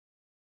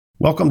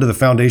Welcome to the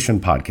Foundation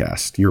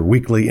Podcast, your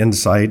weekly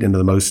insight into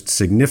the most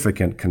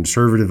significant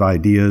conservative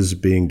ideas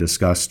being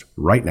discussed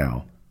right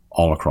now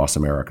all across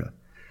America.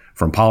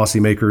 From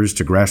policymakers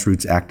to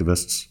grassroots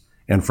activists,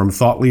 and from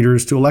thought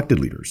leaders to elected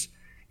leaders,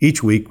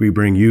 each week we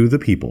bring you the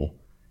people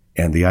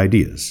and the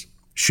ideas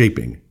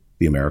shaping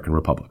the American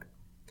Republic.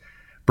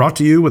 Brought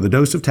to you with a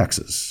dose of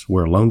Texas,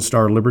 where Lone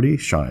Star Liberty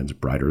shines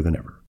brighter than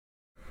ever.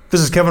 This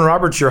is Kevin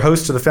Roberts, your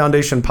host of the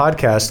Foundation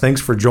Podcast. Thanks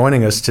for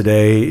joining us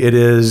today. It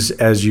is,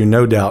 as you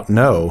no doubt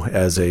know,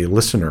 as a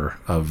listener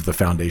of the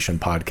Foundation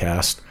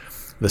Podcast,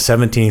 the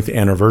 17th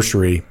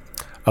anniversary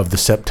of the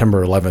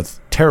September 11th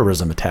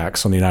terrorism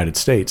attacks on the United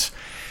States.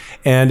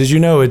 And as you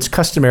know, it's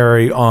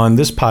customary on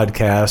this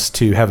podcast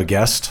to have a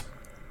guest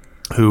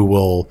who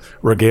will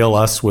regale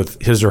us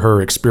with his or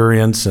her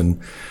experience and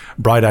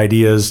bright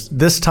ideas.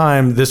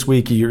 This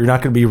week, you're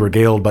not going to be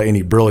regaled by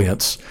any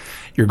brilliance.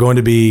 You're going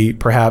to be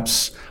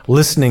perhaps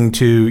listening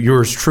to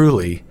yours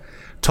truly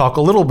talk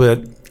a little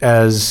bit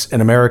as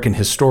an American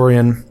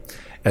historian,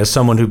 as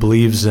someone who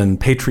believes in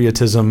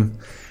patriotism,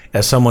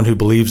 as someone who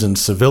believes in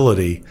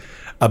civility,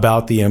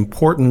 about the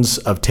importance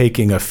of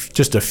taking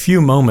just a few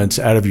moments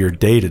out of your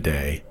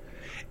day-to-day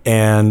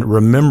and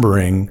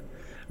remembering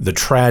the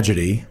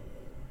tragedy,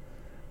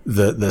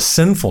 the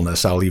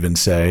sinfulness, I'll even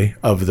say,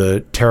 of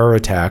the terror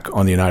attack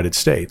on the United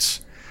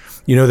States.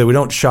 You know that we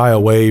don't shy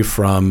away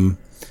from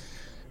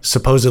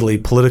supposedly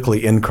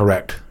politically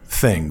incorrect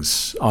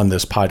things on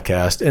this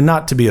podcast, and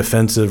not to be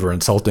offensive or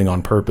insulting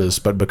on purpose,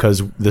 but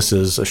because this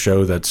is a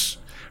show that's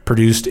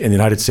produced in the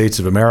United States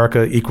of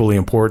America, equally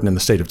important in the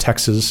state of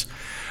Texas,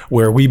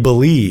 where we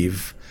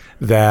believe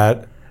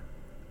that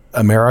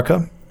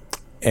America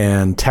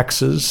and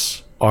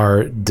Texas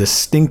are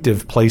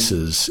distinctive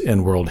places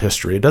in world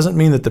history. It doesn't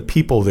mean that the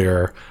people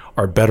there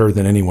are better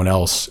than anyone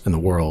else in the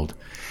world.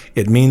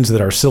 It means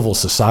that our civil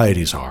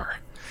societies are.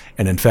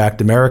 And in fact,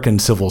 American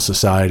civil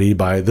society,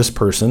 by this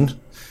person,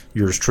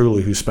 yours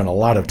truly, who spent a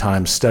lot of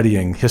time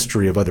studying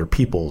history of other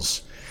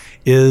peoples,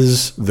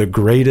 is the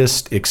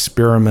greatest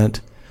experiment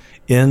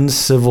in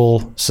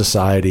civil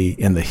society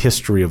in the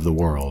history of the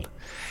world.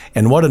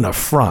 And what an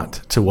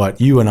affront to what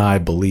you and I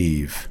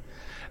believe,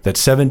 that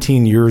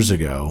 17 years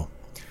ago,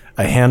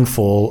 a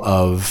handful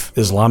of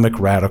Islamic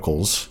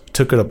radicals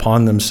took it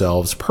upon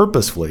themselves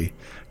purposefully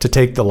to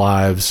take the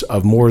lives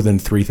of more than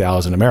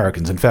 3,000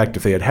 Americans. In fact,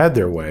 if they had had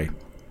their way,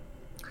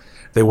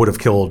 they would have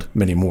killed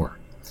many more.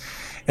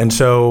 And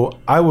so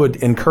I would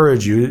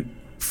encourage you,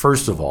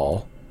 first of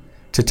all,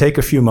 to take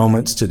a few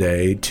moments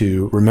today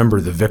to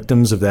remember the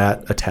victims of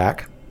that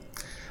attack,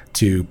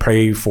 to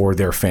pray for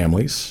their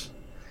families,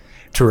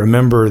 to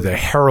remember the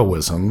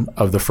heroism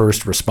of the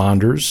first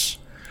responders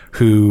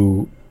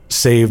who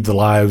saved the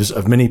lives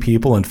of many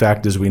people. In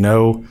fact, as we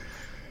know,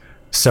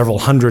 several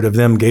hundred of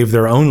them gave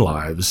their own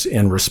lives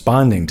in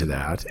responding to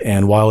that.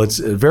 And while it's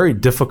very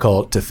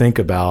difficult to think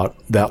about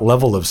that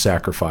level of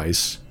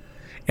sacrifice,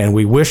 and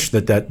we wish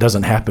that that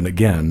doesn't happen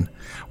again,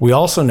 we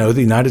also know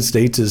the United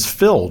States is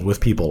filled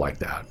with people like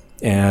that.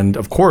 And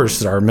of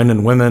course, our men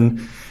and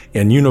women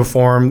in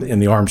uniform in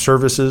the armed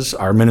services,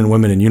 our men and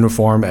women in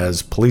uniform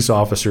as police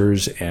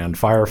officers and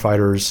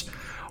firefighters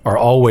are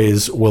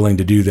always willing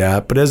to do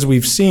that. But as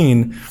we've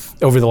seen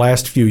over the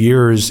last few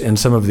years in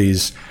some of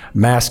these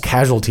mass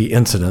casualty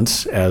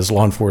incidents, as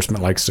law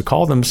enforcement likes to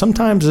call them,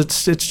 sometimes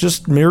it's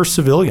just mere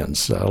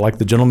civilians, like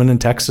the gentleman in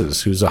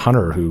Texas who's a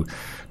hunter who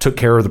took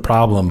care of the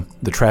problem,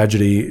 the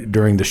tragedy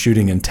during the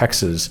shooting in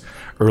Texas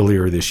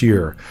earlier this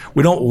year.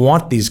 We don't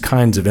want these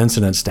kinds of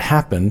incidents to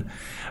happen,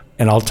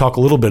 and I'll talk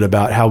a little bit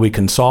about how we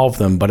can solve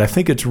them, but I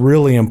think it's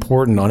really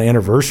important on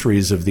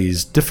anniversaries of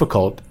these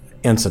difficult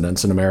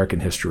incidents in American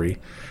history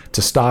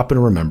to stop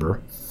and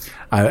remember.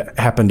 I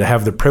happen to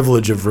have the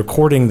privilege of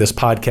recording this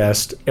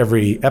podcast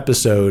every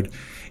episode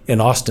in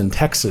Austin,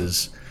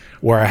 Texas,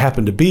 where I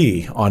happened to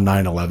be on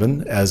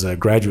 9/11 as a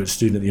graduate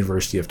student at the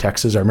University of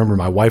Texas. I remember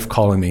my wife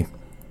calling me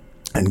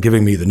and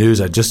giving me the news.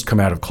 I'd just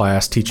come out of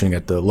class teaching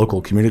at the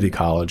local community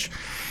college.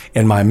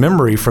 And my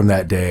memory from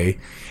that day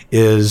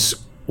is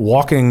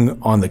walking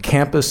on the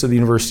campus of the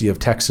University of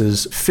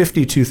Texas,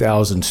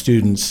 52,000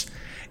 students,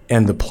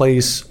 and the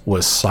place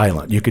was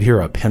silent. You could hear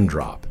a pin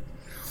drop.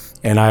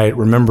 And I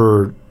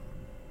remember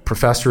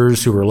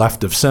professors who were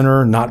left of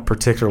center, not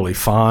particularly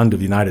fond of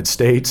the United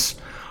States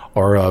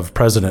or of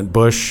President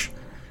Bush,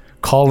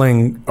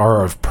 calling,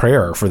 or of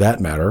prayer for that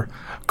matter,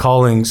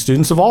 calling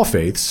students of all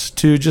faiths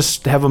to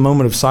just have a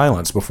moment of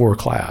silence before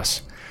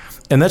class.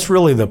 And that's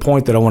really the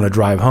point that I want to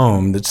drive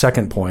home, the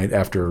second point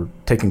after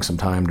taking some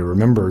time to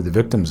remember the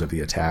victims of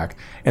the attack,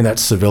 and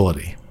that's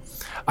civility.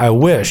 I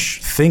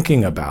wish,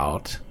 thinking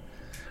about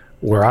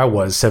where I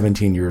was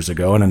 17 years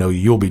ago, and I know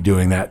you'll be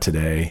doing that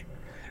today,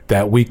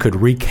 that we could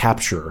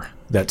recapture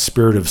that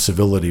spirit of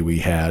civility we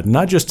had,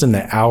 not just in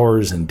the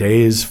hours and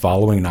days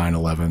following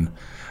 9/11,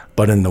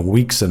 but in the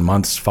weeks and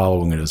months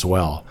following it as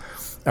well.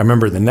 I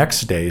remember the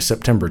next day,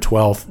 September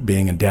 12th,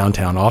 being in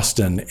downtown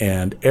Austin,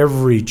 and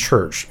every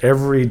church,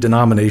 every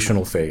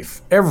denominational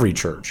faith, every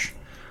church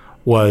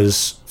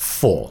was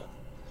full.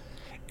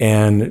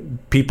 And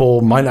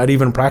people might not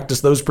even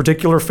practice those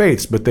particular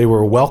faiths, but they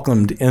were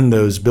welcomed in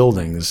those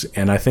buildings.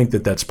 And I think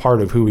that that's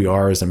part of who we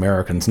are as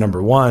Americans.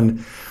 Number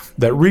one,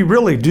 that we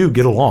really do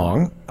get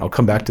along. I'll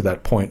come back to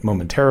that point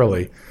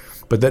momentarily.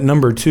 But that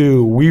number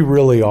two, we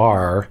really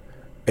are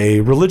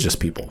a religious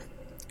people.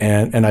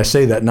 And I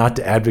say that not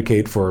to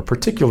advocate for a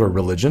particular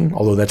religion,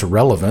 although that's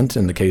relevant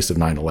in the case of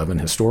 9/11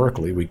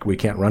 historically. We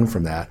can't run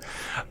from that.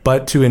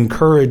 But to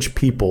encourage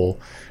people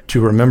to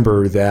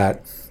remember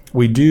that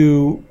we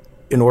do,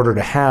 in order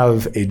to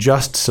have a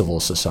just civil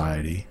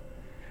society,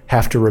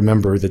 have to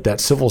remember that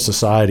that civil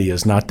society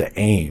is not the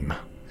aim.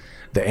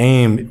 The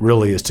aim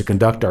really is to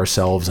conduct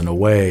ourselves in a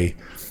way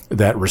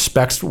that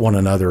respects one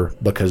another,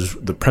 because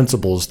the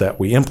principles that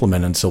we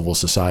implement in civil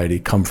society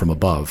come from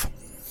above.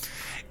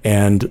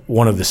 And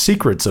one of the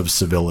secrets of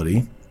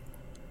civility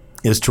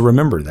is to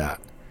remember that.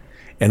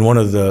 And one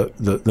of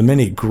the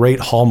many great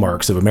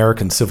hallmarks of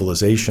American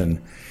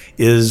civilization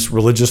is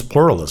religious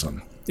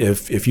pluralism.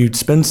 If you'd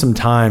spend some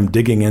time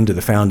digging into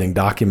the founding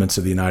documents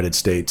of the United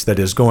States, that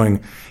is going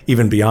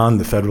even beyond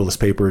the Federalist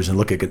Papers, and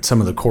look at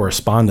some of the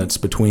correspondence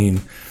between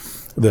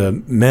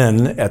the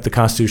men at the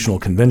Constitutional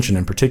Convention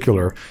in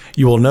particular,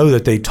 you will know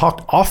that they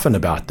talked often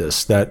about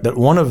this, that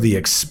one of the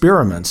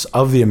experiments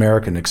of the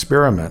American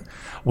experiment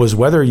was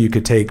whether you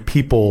could take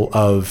people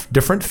of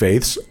different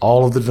faiths,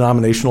 all of the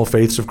denominational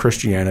faiths of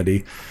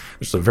Christianity.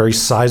 There's a very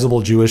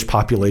sizable Jewish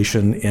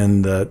population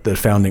in the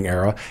founding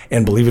era.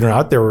 And believe it or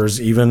not, there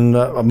was even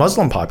a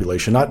Muslim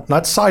population,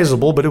 not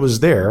sizable, but it was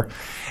there.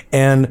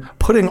 And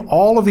putting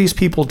all of these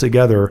people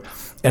together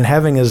and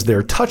having as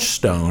their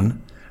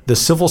touchstone the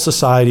civil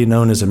society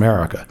known as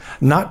America,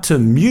 not to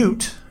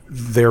mute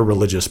their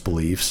religious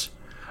beliefs,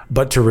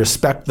 but to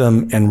respect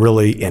them and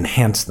really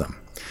enhance them.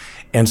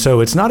 And so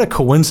it's not a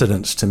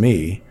coincidence to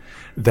me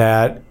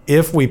that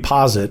if we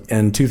posit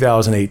in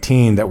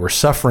 2018 that we're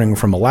suffering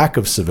from a lack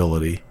of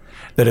civility,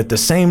 that at the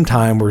same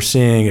time we're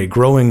seeing a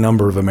growing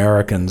number of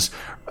Americans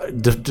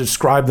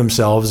describe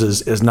themselves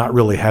as not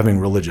really having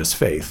religious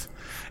faith.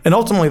 And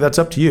ultimately, that's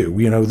up to you.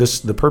 You know,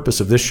 the purpose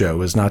of this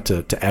show is not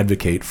to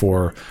advocate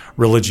for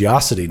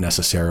religiosity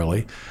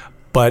necessarily,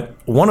 but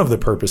one of the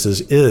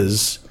purposes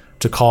is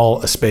to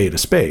call a spade a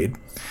spade.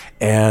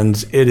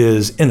 And it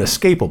is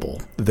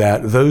inescapable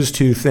that those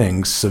two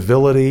things,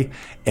 civility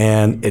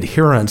and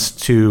adherence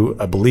to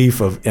a belief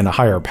in a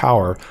higher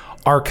power,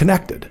 are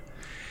connected.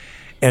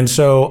 And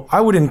so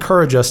I would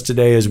encourage us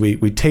today, as we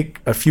take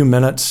a few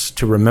minutes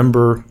to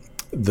remember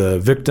the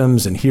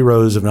victims and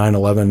heroes of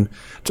 9/11,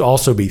 to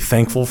also be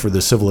thankful for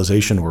the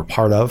civilization we're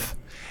part of,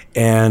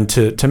 and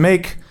to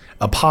make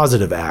a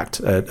positive act,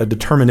 a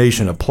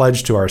determination, a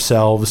pledge to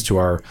ourselves, to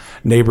our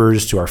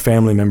neighbors, to our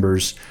family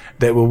members,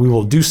 that we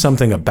will do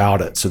something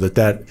about it, so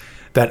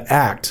that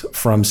act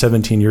from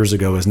 17 years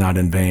ago is not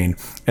in vain.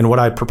 And what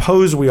I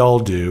propose we all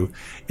do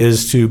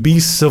is to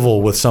be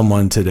civil with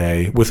someone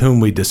today with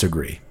whom we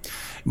disagree.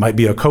 It might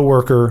be a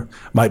coworker,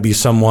 might be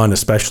someone,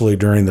 especially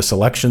during this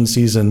election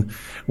season,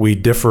 we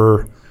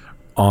differ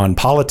on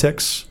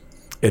politics.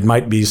 It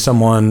might be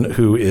someone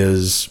who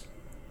is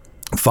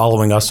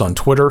following us on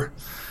Twitter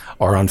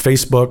or on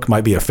Facebook,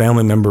 might be a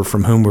family member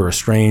from whom we're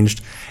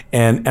estranged.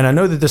 And I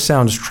know that this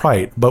sounds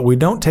trite, but we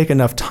don't take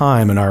enough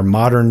time in our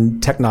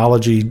modern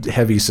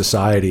technology-heavy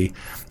society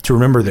to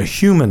remember the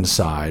human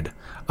side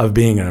of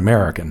being an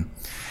American.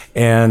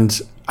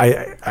 And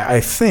I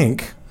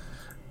think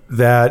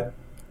that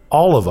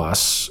all of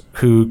us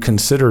who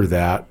consider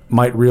that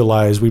might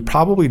realize we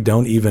probably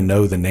don't even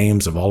know the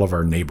names of all of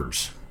our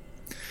neighbors,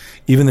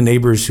 even the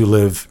neighbors who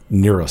live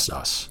nearest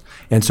us.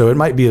 And so it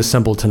might be as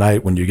simple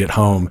tonight when you get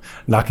home,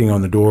 knocking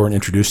on the door and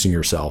introducing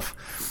yourself.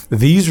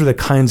 These are the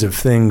kinds of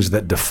things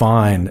that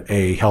define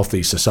a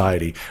healthy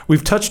society.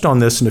 We've touched on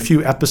this in a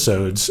few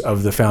episodes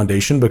of the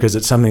Foundation because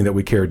it's something that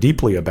we care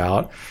deeply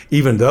about,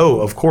 even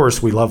though, of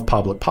course, we love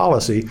public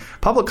policy.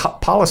 Public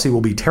policy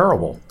will be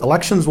terrible.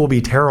 Elections will be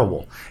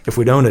terrible if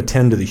we don't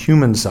attend to the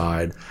human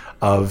side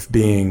of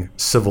being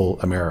civil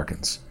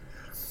Americans.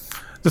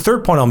 The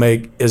third point I'll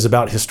make is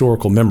about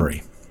historical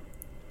memory.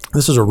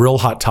 This is a real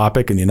hot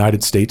topic in the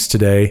United States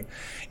today.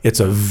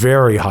 It's a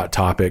very hot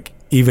topic,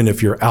 even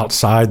if you're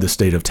outside the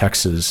state of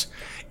Texas.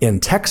 In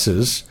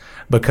Texas,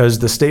 because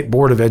the State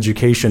Board of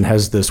Education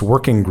has this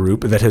working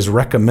group that has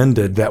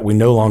recommended that we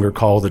no longer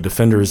call the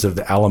defenders of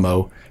the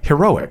Alamo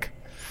heroic.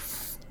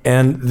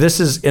 And this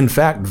is, in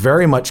fact,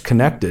 very much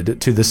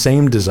connected to the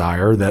same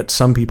desire that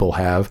some people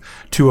have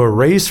to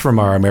erase from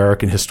our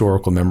American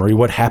historical memory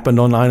what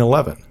happened on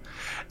 9/11.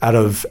 Out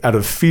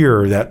of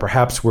fear that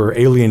perhaps we're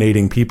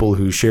alienating people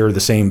who share the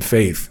same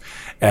faith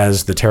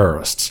as the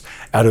terrorists,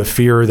 out of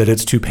fear that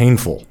it's too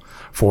painful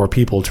for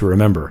people to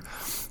remember.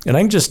 And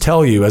I can just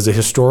tell you, as a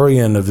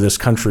historian of this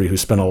country who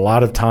spent a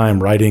lot of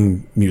time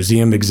writing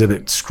museum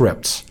exhibit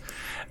scripts,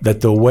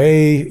 that the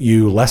way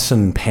you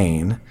lessen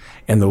pain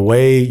and the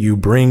way you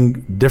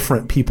bring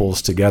different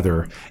peoples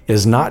together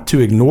is not to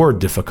ignore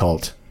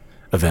difficult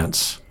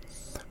events,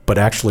 but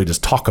actually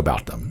just talk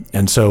about them.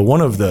 And so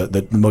one of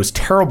the most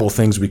terrible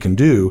things we can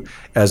do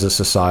as a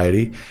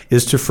society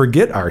is to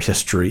forget our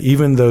history,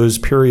 even those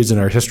periods in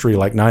our history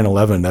like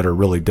 9/11 that are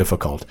really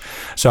difficult.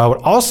 So I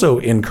would also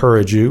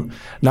encourage you,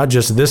 not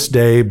just this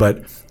day,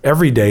 but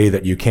every day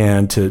that you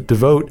can, to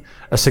devote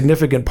a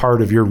significant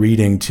part of your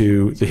reading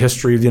to the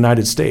history of the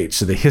United States,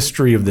 to the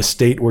history of the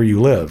state where you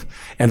live,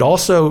 and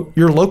also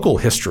your local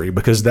history,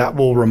 because that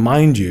will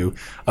remind you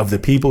of the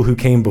people who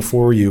came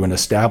before you and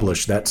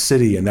established that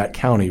city and that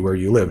county where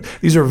you live.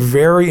 These are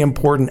very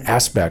important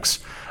aspects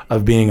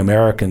of being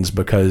Americans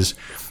because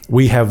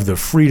we have the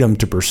freedom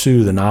to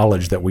pursue the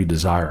knowledge that we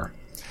desire.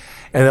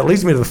 And that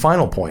leads me to the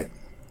final point.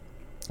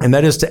 And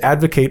that is to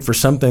advocate for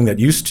something that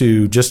used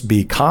to just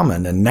be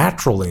common and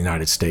natural in the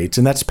United States,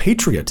 and that's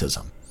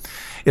patriotism.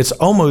 It's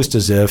almost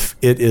as if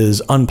it is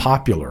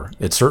unpopular,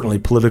 it's certainly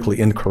politically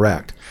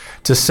incorrect,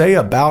 to say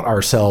about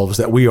ourselves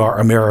that we are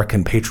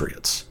American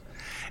patriots.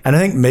 And I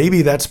think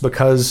maybe that's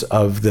because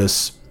of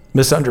this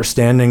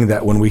misunderstanding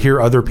that when we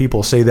hear other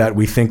people say that,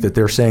 we think that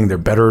they're saying they're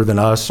better than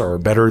us or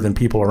better than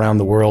people around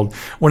the world,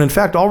 when in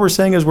fact all we're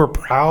saying is we're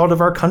proud of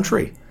our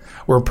country.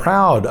 We're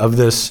proud of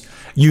this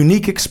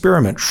unique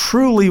experiment,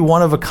 truly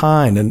one of a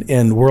kind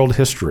in world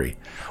history,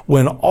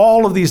 when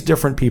all of these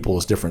different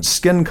peoples, different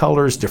skin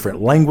colors,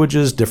 different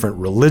languages, different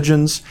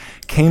religions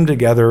came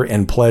together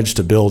and pledged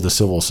to build a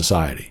civil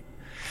society.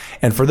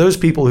 And for those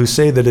people who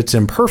say that it's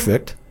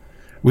imperfect,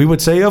 we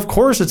would say, of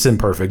course it's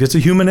imperfect. It's a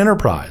human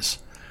enterprise.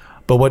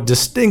 But what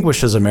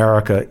distinguishes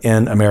America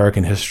in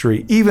American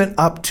history, even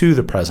up to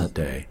the present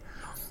day,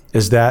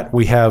 is that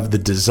we have the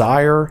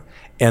desire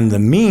and the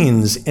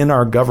means in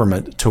our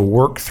government to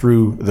work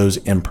through those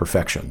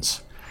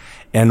imperfections.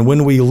 And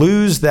when we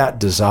lose that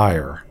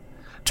desire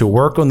to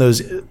work on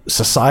those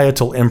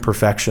societal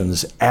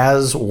imperfections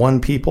as one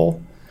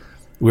people,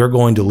 we're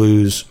going to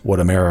lose what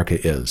America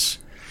is.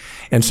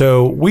 And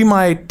so we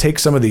might take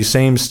some of these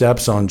same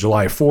steps on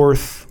July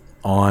 4th,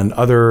 on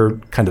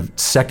other kind of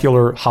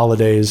secular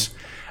holidays.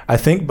 I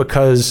think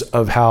because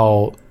of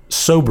how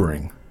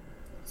sobering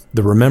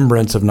the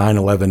remembrance of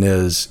 9/11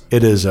 is,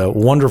 it is a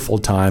wonderful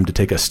time to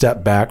take a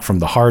step back from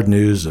the hard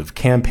news of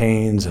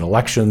campaigns and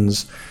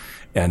elections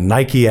and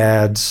Nike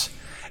ads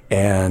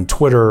and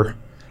Twitter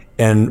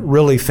and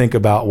really think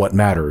about what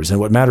matters.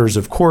 And what matters,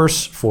 of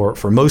course, for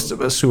most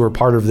of us who are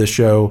part of this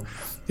show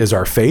is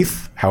our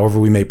faith, however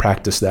we may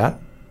practice that,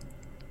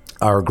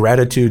 our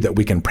gratitude that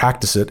we can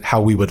practice it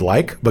how we would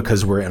like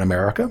because we're in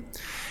America,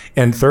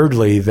 and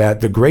thirdly,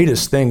 that the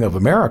greatest thing of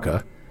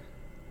America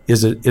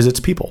is its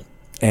people.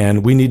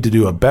 And we need to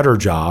do a better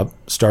job,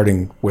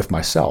 starting with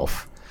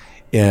myself,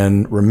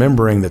 in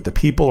remembering that the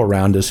people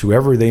around us,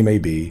 whoever they may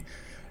be,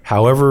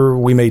 however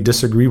we may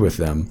disagree with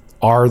them,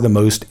 are the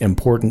most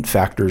important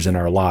factors in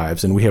our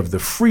lives. And we have the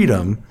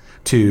freedom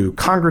to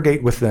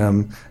congregate with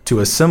them, to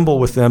assemble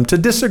with them, to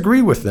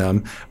disagree with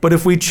them. But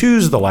if we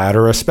choose the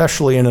latter,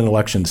 especially in an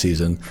election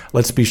season,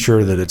 let's be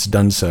sure that it's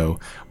done so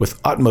with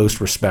utmost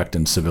respect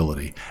and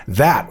civility.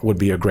 That would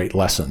be a great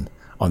lesson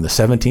on the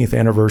 17th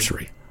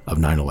anniversary of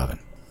 9/11.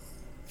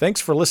 Thanks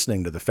for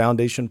listening to the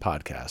Foundation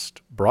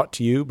Podcast, brought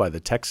to you by the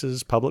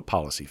Texas Public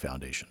Policy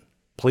Foundation.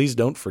 Please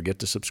don't forget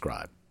to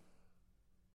subscribe.